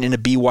 79 in a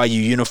BYU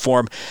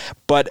uniform.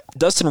 But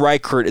Dustin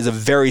Reichert is a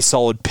very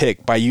solid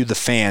pick by you, the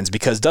fans,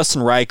 because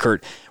Dustin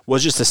Reichert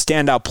was just a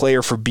standout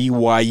player for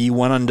BYU,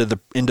 went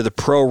into the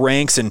pro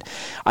ranks, and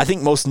I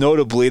think most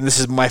notably, and this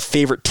is my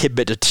favorite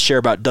tidbit to share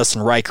about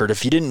Dustin Reichert,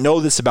 if you didn't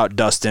know this about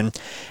Dustin,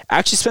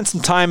 actually spent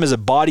some time as a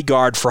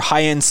bodyguard for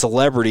high-end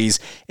celebrities,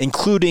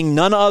 including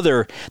none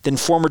other than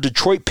former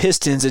Detroit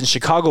Pistons and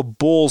Chicago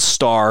Bulls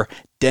star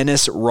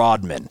Dennis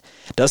Rodman.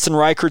 Dustin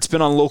Reichert's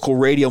been on local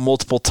radio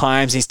multiple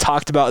times. He's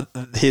talked about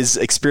his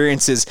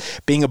experiences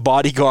being a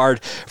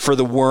bodyguard for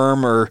the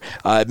Worm or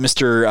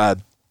Mr.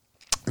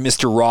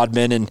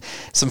 Rodman, and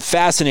some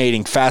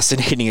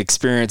fascinating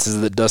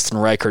experiences that Dustin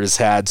Reichert has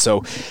had.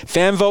 So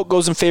fan vote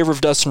goes in favor of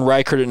Dustin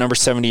Reichert at number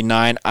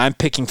 79. I'm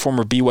picking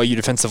former BYU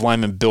defensive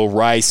lineman Bill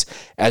Rice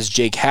as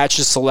Jake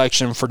Hatch's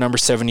selection for number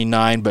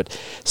 79, but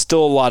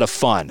still a lot of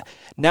fun.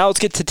 Now let's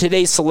get to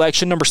today's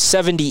selection, number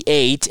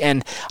 78.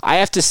 And I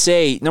have to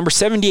say, number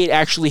 78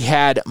 actually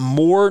had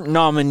more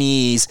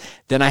nominees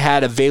than I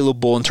had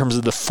available in terms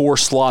of the 4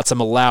 slots I'm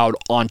allowed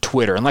on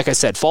Twitter. And like I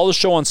said, follow the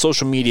show on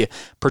social media,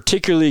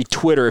 particularly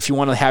Twitter, if you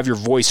want to have your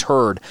voice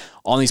heard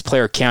on these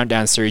player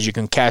countdown series. You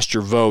can cast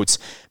your votes.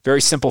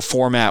 Very simple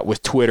format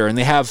with Twitter. And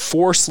they have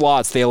 4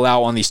 slots they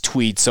allow on these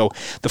tweets. So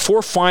the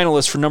 4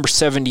 finalists for number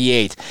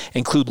 78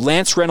 include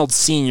Lance Reynolds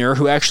Sr.,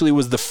 who actually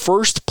was the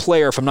first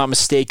player, if I'm not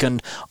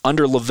mistaken,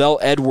 under Lavelle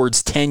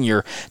Edwards'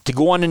 tenure to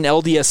go on an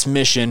LDS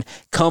mission,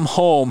 come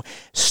home,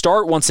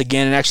 start once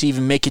again, and actually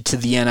even make it to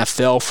the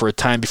NFL for a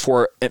time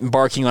before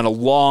embarking on a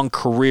long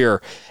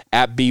career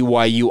at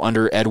BYU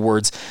under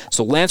Edwards.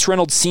 So Lance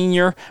Reynolds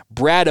Sr.,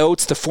 Brad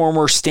Oates, the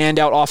former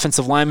standout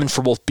offensive lineman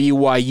for both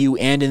BYU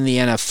and in the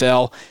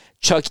NFL,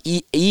 Chuck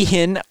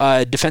Ehan,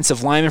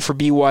 defensive lineman for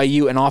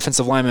BYU, and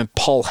offensive lineman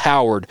Paul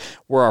Howard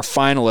were our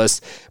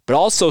finalists. But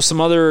also some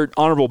other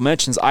honorable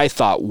mentions, I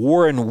thought.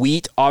 Warren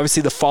Wheat,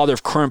 obviously the father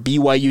of current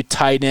BYU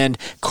tight end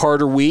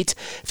Carter Wheat,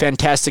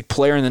 fantastic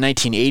player in the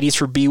 1980s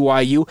for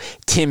BYU.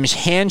 Tim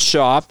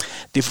Hanshaw,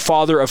 the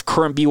father of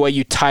current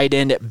BYU tight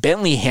end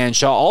Bentley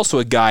Hanshaw, also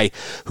a guy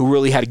who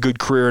really had a good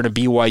career in a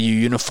BYU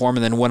uniform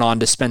and then went on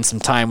to spend some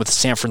time with the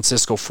San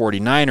Francisco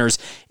 49ers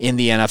in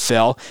the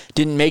NFL.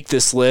 Didn't make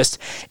this list.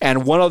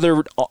 And one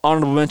other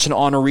honorable mention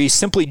honoree,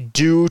 simply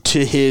due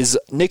to his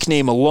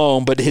nickname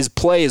alone, but his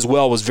play as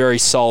well was very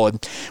solid,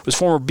 was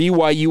former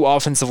BYU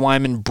offensive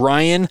lineman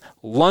Brian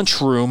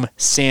Lunchroom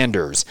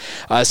Sanders.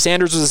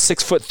 Sanders was a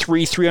 6'3",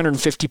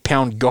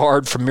 350-pound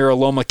guard from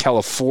Miraloma,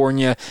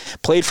 California.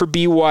 Played for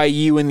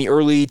BYU in the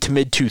early to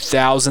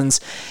mid-2000s.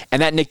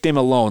 And that nickname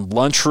alone,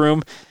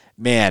 Lunchroom,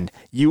 man,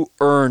 you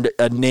earned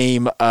a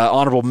name,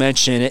 honorable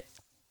mention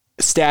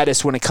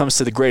status when it comes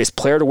to the greatest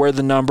player to wear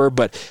the number,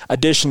 but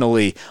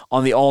additionally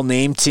on the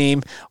all-name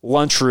team,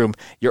 Lunchroom,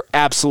 you're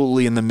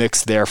absolutely in the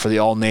mix there for the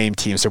all-name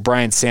team. So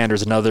Brian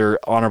Sanders, another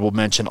honorable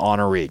mention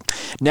honoree.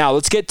 Now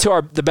let's get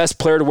to the best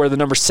player to wear the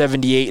number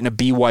 78 in a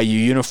BYU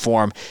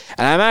uniform,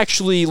 and I'm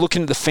actually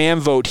looking at the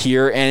fan vote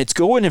here, and it's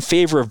going in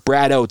favor of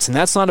Brad Oates, and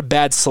that's not a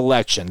bad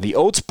selection. The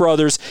Oates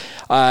brothers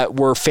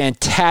were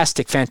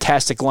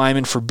fantastic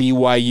linemen for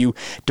BYU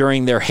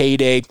during their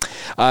heyday.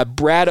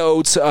 Brad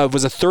Oates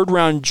was a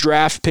third-round draft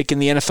pick in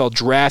the NFL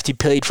draft. He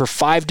played for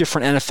 5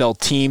 different NFL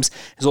teams.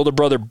 His older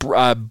brother,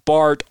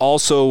 Bart,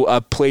 also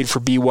played for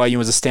BYU and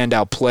was a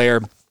standout player.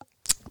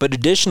 But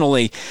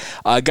additionally,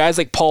 guys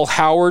like Paul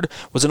Howard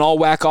was an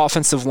all-WAC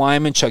offensive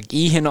lineman, Chuck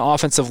Ehan,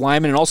 offensive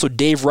lineman, and also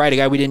Dave Wright, a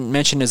guy we didn't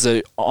mention as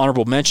an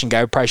honorable mention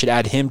guy. We probably should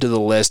add him to the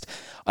list.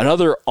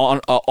 Another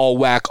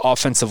all-WAC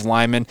offensive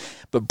lineman.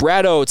 But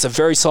Brad Oates, a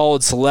very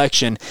solid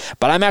selection.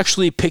 But I'm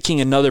actually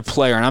picking another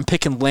player, and I'm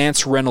picking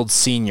Lance Reynolds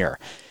Sr.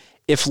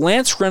 If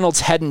Lance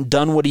Reynolds hadn't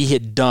done what he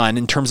had done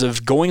in terms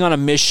of going on a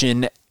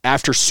mission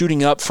after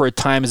suiting up for a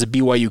time as a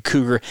BYU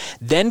Cougar,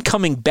 then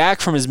coming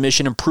back from his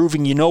mission and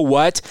proving, you know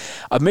what,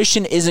 a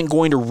mission isn't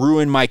going to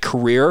ruin my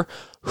career,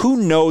 who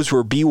knows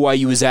where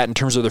BYU is at in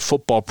terms of their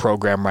football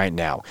program right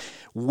now.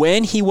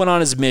 When he went on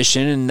his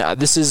mission, and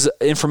this is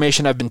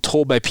information I've been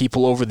told by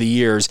people over the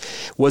years,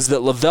 was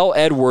that Lavelle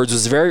Edwards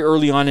was very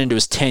early on into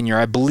his tenure.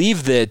 I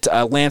believe that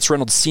Lance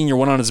Reynolds Sr.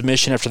 went on his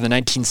mission after the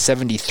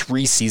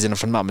 1973 season,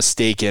 if I'm not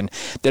mistaken,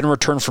 then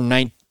returned for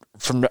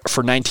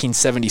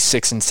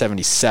 1976 and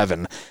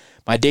 77.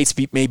 My dates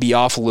may be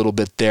off a little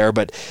bit there,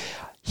 but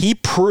he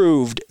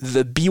proved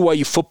the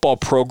BYU football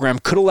program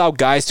could allow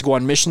guys to go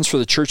on missions for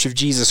the Church of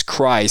Jesus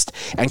Christ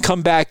and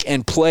come back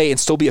and play and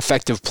still be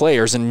effective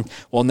players. And,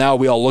 well, now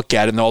we all look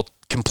at it and they'll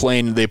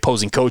complain, the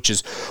opposing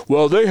coaches,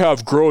 well, they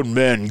have grown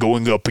men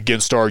going up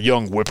against our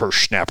young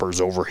whippersnappers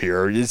over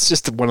here. It's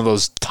just one of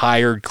those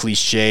tired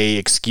cliche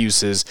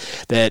excuses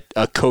that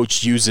a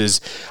coach uses,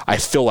 I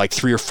feel like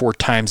 3 or 4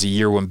 times a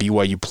year when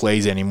BYU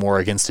plays anymore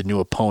against a new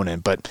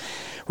opponent. But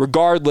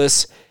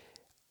regardless,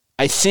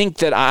 I think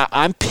that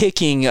I'm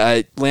picking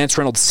Lance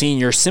Reynolds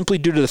Sr. simply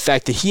due to the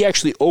fact that he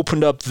actually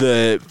opened up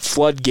the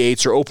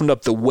floodgates or opened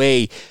up the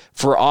way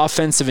for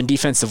offensive and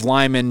defensive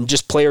linemen,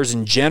 just players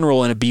in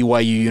general in a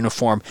BYU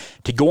uniform,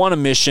 to go on a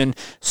mission,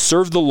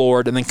 serve the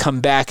Lord, and then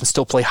come back and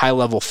still play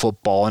high-level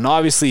football. And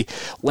obviously,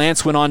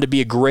 Lance went on to be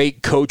a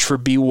great coach for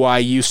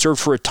BYU, served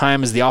for a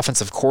time as the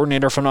offensive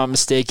coordinator, if I'm not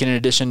mistaken, in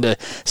addition to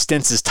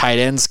stints as tight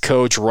ends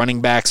coach,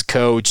 running backs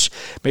coach,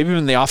 maybe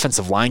even the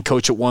offensive line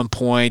coach at one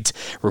point,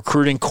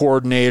 recruiting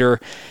coordinator.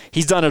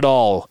 He's done it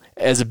all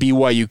as a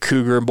BYU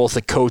Cougar, both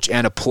a coach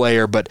and a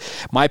player. But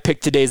my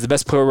pick today is the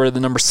best player wearing the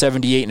number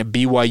 78 in a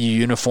BYU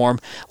uniform,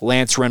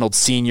 Lance Reynolds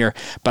Sr.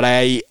 But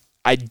I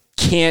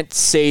can't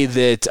say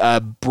that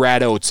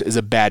Brad Oates is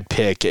a bad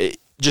pick.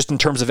 Just in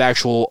terms of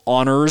actual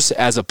honors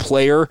as a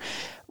player,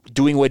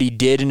 doing what he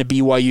did in a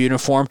BYU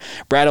uniform,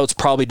 Brad Oates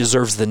probably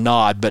deserves the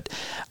nod. But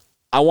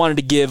I wanted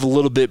to give a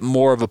little bit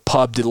more of a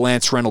pub to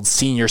Lance Reynolds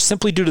Sr.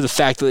 simply due to the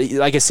fact that,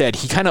 like I said,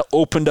 he kind of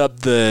opened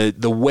up the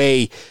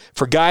way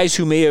for guys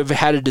who may have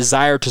had a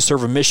desire to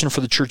serve a mission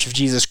for the Church of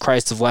Jesus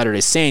Christ of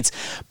Latter-day Saints,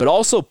 but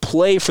also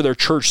play for their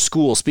church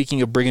school.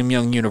 Speaking of Brigham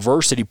Young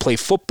University, play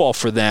football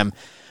for them.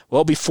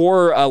 Well,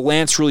 before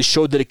Lance really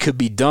showed that it could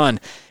be done,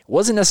 it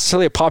wasn't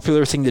necessarily a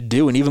popular thing to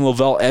do, and even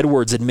Lavelle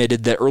Edwards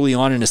admitted that early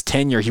on in his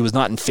tenure, he was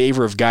not in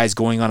favor of guys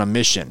going on a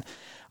mission.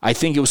 I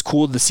think it was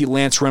cool to see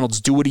Lance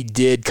Reynolds do what he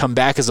did, come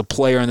back as a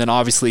player, and then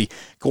obviously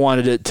go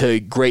on to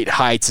great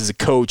heights as a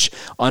coach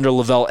under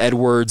Lavelle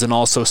Edwards, and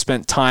also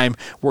spent time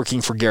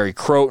working for Gary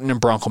Croton and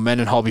Bronco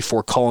Mendenhall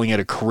before calling it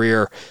a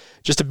career.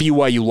 Just a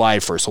BYU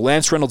lifer. So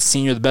Lance Reynolds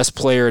Sr., the best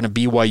player in a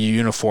BYU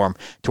uniform,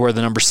 to wear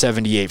the number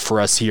 78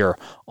 for us here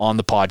on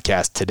the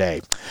podcast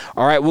today.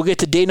 All right, we'll get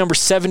to day number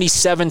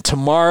 77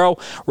 tomorrow.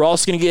 We're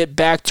also going to get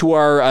back to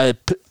our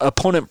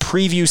opponent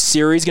preview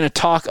series. Going to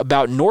talk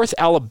about North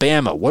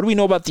Alabama. What do we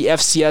know about the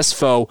FCS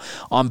foe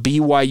on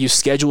BYU's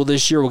schedule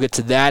this year? We'll get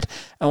to that.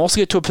 And we'll also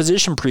get to a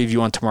position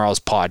preview on tomorrow's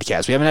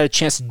podcast. We haven't had a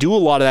chance to do a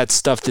lot of that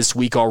stuff this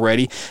week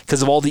already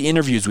because of all the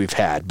interviews we've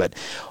had, but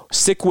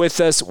stick with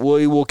us.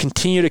 We will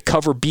continue to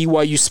cover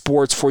BYU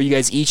sports for you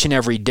guys each and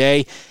every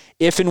day.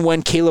 If and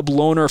when Caleb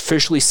Lohner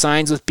officially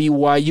signs with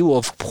BYU, we'll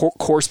of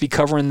course be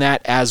covering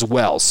that as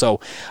well. So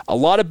a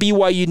lot of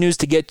BYU news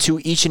to get to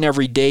each and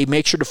every day.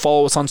 Make sure to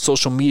follow us on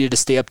social media to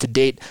stay up to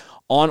date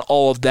on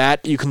all of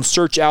that. You can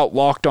search out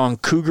Locked On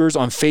Cougars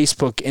on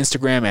Facebook,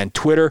 Instagram, and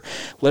Twitter.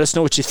 Let us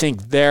know what you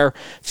think there.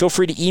 Feel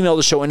free to email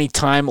the show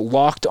anytime.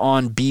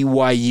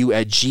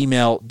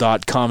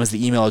 LockedOnBYU@gmail.com is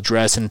the email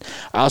address. And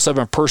I also have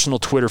my personal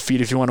Twitter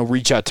feed if you want to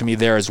reach out to me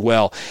there as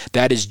well.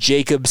 That is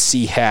Jacob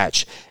C.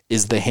 Hatch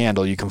is the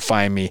handle. You can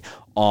find me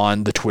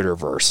on the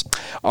Twitterverse.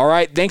 All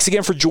right, thanks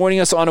again for joining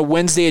us on a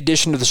Wednesday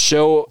edition of the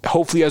show.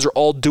 Hopefully you guys are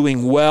all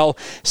doing well,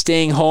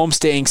 staying home,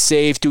 staying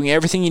safe, doing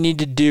everything you need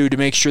to do to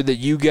make sure that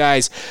you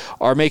guys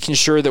are making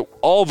sure that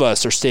all of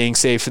us are staying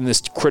safe in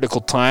this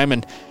critical time.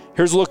 And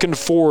here's looking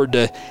forward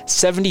to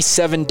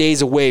 77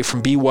 days away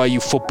from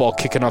BYU football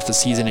kicking off the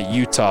season at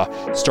Utah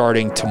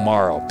starting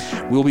tomorrow.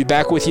 We'll be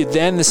back with you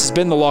then. This has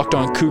been the Locked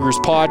On Cougars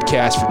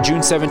podcast for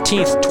June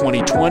 17th,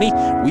 2020.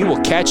 We will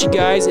catch you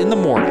guys in the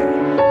morning.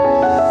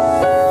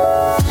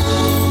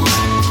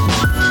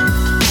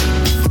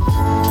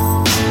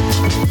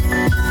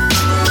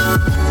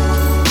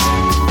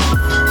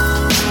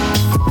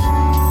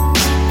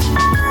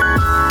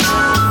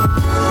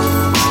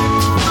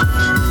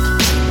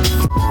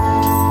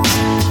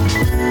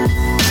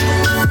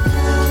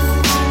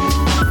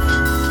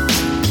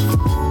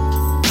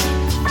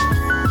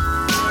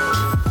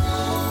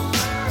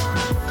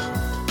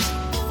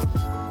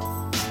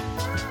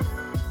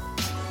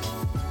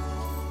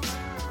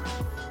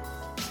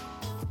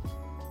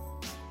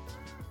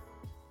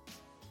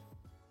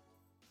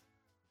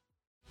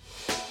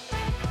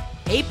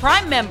 Hey,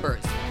 Prime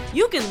members,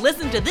 you can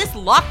listen to this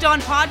Locked On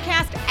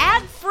podcast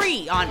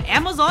ad-free on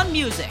Amazon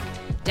Music.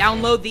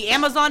 Download the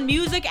Amazon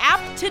Music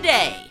app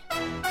today.